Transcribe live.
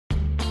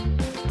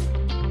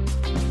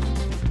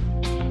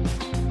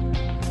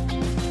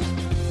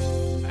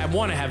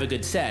want to have a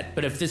good set,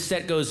 but if this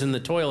set goes in the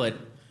toilet,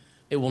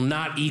 it will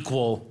not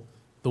equal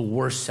the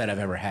worst set I've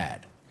ever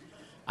had.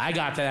 I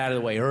got that out of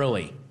the way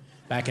early.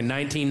 Back in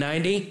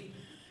 1990,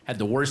 had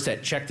the worst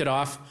set, checked it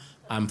off.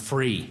 I'm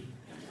free.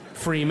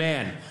 Free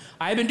man.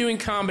 I've been doing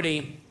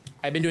comedy.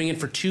 I've been doing it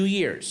for 2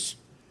 years.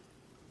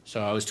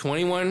 So I was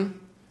 21,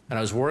 and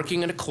I was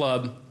working at a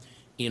club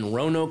in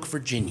Roanoke,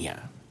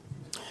 Virginia.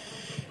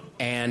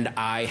 And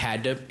I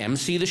had to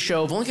MC the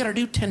show. I've only got to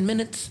do 10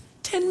 minutes.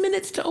 10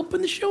 minutes to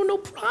open the show, no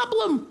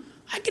problem.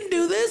 I can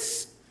do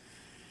this.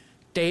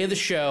 Day of the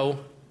show,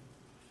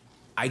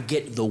 I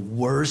get the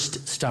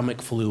worst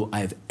stomach flu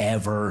I've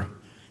ever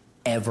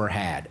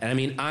had. And I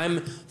mean,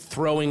 I'm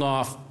throwing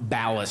off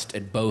ballast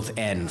at both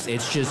ends.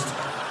 It's just,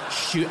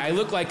 I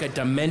look like a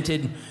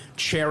demented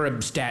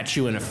cherub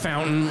statue in a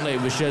fountain.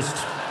 It was just...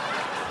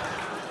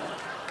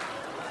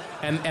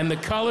 And the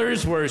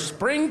colors were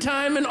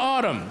springtime and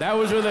autumn. That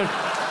was where the...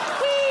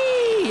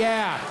 Whee!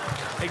 Yeah,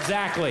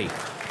 exactly.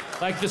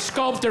 Like the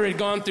sculptor had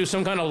gone through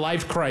some kind of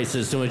life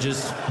crisis and was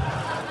just...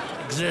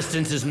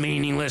 Existence is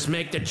meaningless.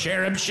 Make the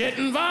cherub shit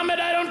and vomit.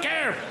 I don't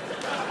care.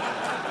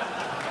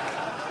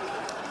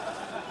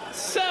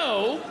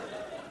 So,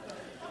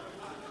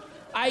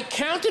 I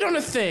counted on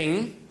a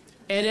thing,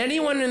 and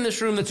anyone in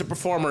this room that's a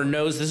performer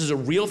knows this is a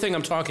real thing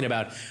I'm talking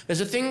about.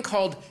 There's a thing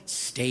called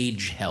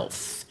stage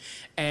health.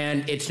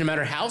 And it's no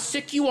matter how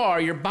sick you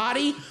are, your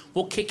body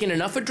will kick in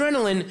enough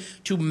adrenaline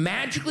to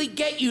magically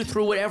get you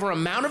through whatever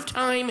amount of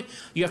time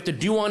you have to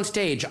do on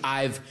stage.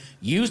 I've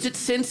used it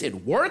since.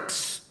 It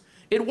works.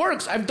 It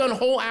works. I've done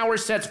whole hour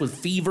sets with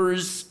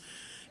fevers.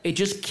 It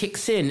just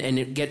kicks in and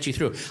it gets you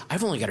through.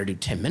 I've only got to do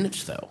 10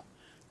 minutes, though.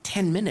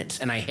 10 minutes.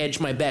 And I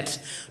hedged my bets.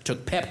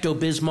 Took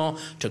Pepto-Bismol,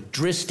 took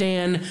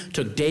Dristan,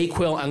 took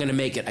Dayquil. I'm going to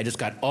make it. I just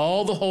got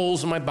all the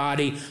holes in my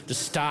body to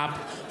stop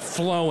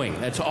flowing.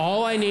 That's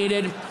all I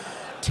needed.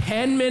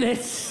 10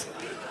 minutes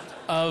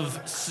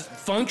of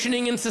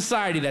functioning in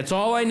society. That's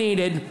all I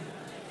needed.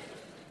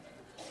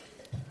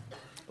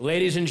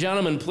 Ladies and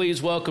gentlemen,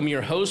 please welcome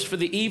your host for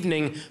the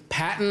evening,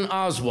 Patton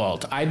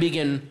Oswalt. I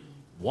begin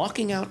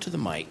walking out to the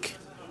mic.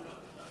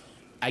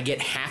 I get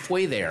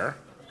halfway there.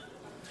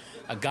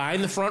 A guy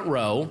in the front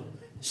row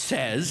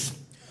says,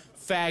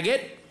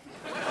 "Faggot."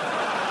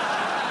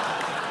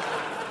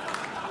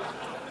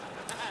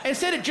 And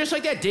said it just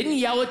like that. Didn't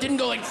yell it, didn't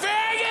go like,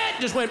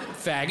 "Faggot!" Just went,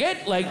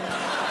 "Faggot." Like,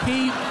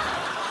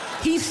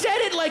 he said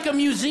it like a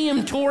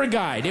museum tour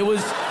guide. It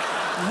was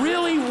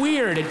really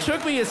weird. It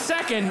took me a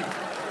second.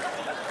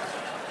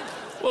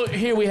 Well,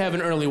 here we have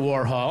an early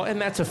Warhol, and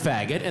that's a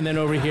faggot. And then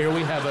over here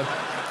we have a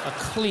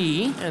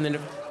Klee, and then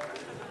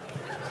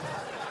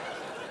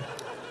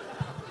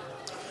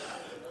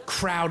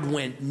crowd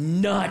went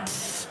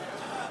nuts.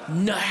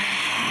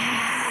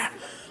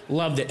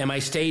 Loved it. And my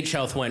stage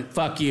health went,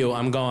 "Fuck you,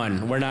 I'm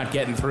gone. We're not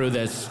getting through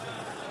this.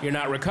 You're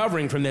not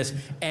recovering from this."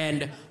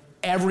 And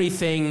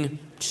everything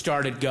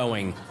started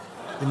going.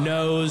 The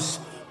nose,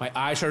 my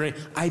eyes started.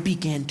 I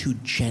began to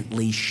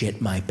gently shit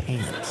my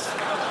pants.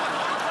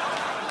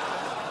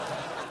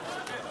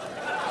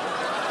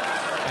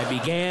 I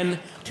began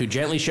to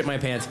gently shit my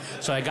pants.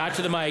 So I got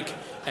to the mic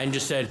and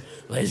just said,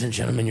 "Ladies and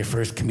gentlemen, your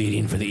first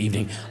comedian for the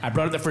evening." I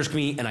brought up the first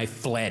comedian and I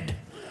fled.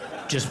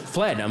 Just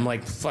fled. I'm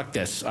like, fuck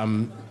this.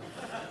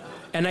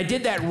 And I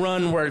did that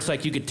run where it's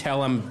like you could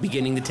tell I'm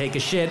beginning to take a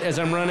shit as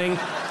I'm running.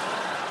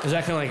 Is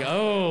that kind of like,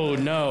 oh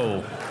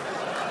no.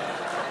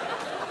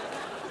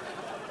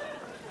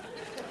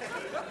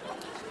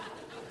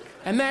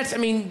 And that's, I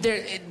mean,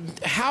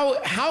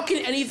 how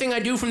can anything I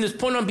do from this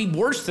point on be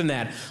worse than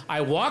that?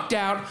 I walked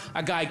out,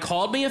 a guy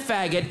called me a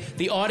faggot,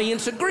 the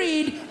audience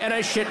agreed, and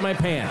I shit my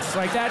pants.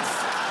 Like,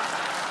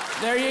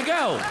 there you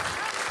go.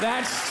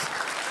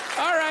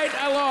 All right,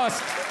 I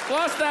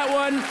lost that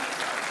one.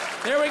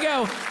 There we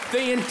go.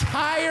 The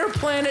entire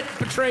planet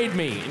betrayed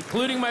me,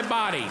 including my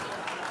body.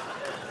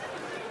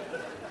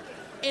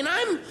 And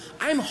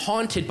I'm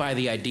haunted by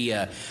the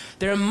idea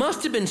there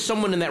must have been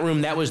someone in that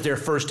room that was their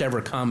first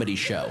ever comedy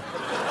show.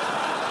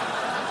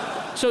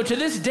 So to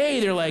this day,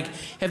 they're like,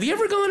 "Have you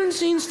ever gone and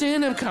seen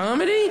stand-up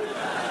comedy?"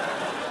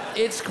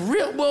 It's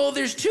real. Well,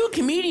 there's two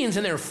comedians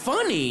and they're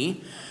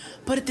funny,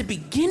 but at the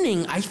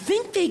beginning, I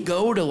think they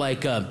go to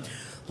like a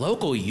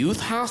local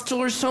youth hostel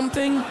or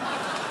something,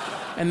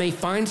 and they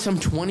find some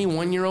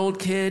 21-year-old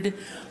kid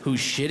who's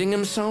shitting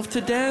himself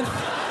to death,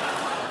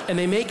 and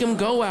they make him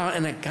go out,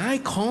 and a guy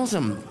calls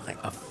him like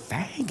a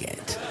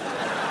faggot.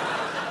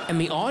 And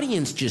the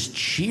audience just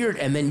cheered,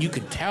 and then you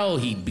could tell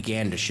he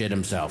began to shit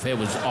himself. It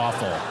was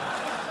awful.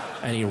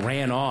 And he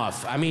ran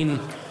off. I mean,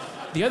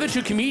 the other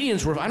two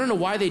comedians were, I don't know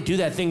why they do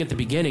that thing at the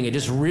beginning. It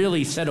just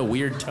really set a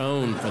weird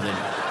tone for the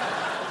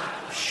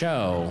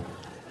show.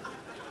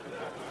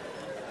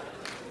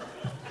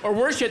 Or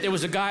worse yet, there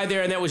was a guy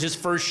there, and that was his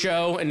first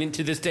show, and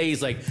to this day,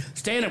 he's like,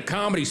 stand-up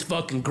comedy's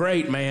fucking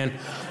great, man.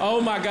 Oh,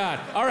 my God.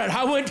 All right,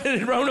 I went to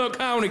the Roanoke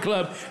Comedy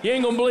Club. You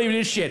ain't gonna believe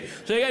this shit.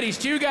 So they got these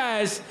two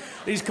guys,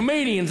 these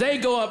comedians, they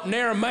go up, and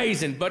they're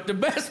amazing. But the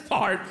best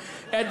part,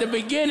 at the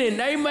beginning,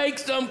 they make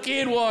some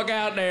kid walk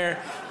out there,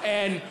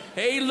 and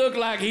he looked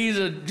like he's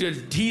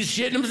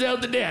shitting himself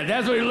to death.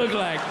 That's what he looked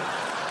like.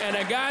 And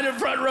a guy in the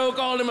front row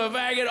called him a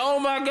faggot. Oh,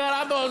 my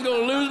God, I thought I was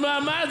going to lose my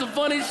mind. It's the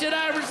funniest shit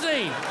I ever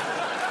seen.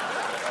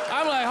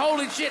 I'm like,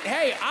 holy shit.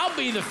 Hey, I'll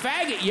be the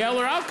faggot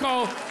yeller.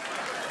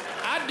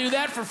 I'd do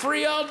that for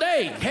free all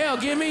day. Hell,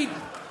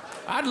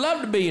 I'd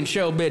love to be in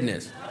show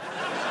business.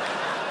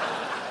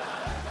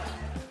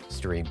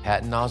 Stream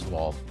Patton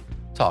Oswalt,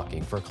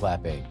 Talking for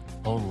Clapping,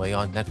 only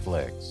on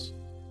Netflix.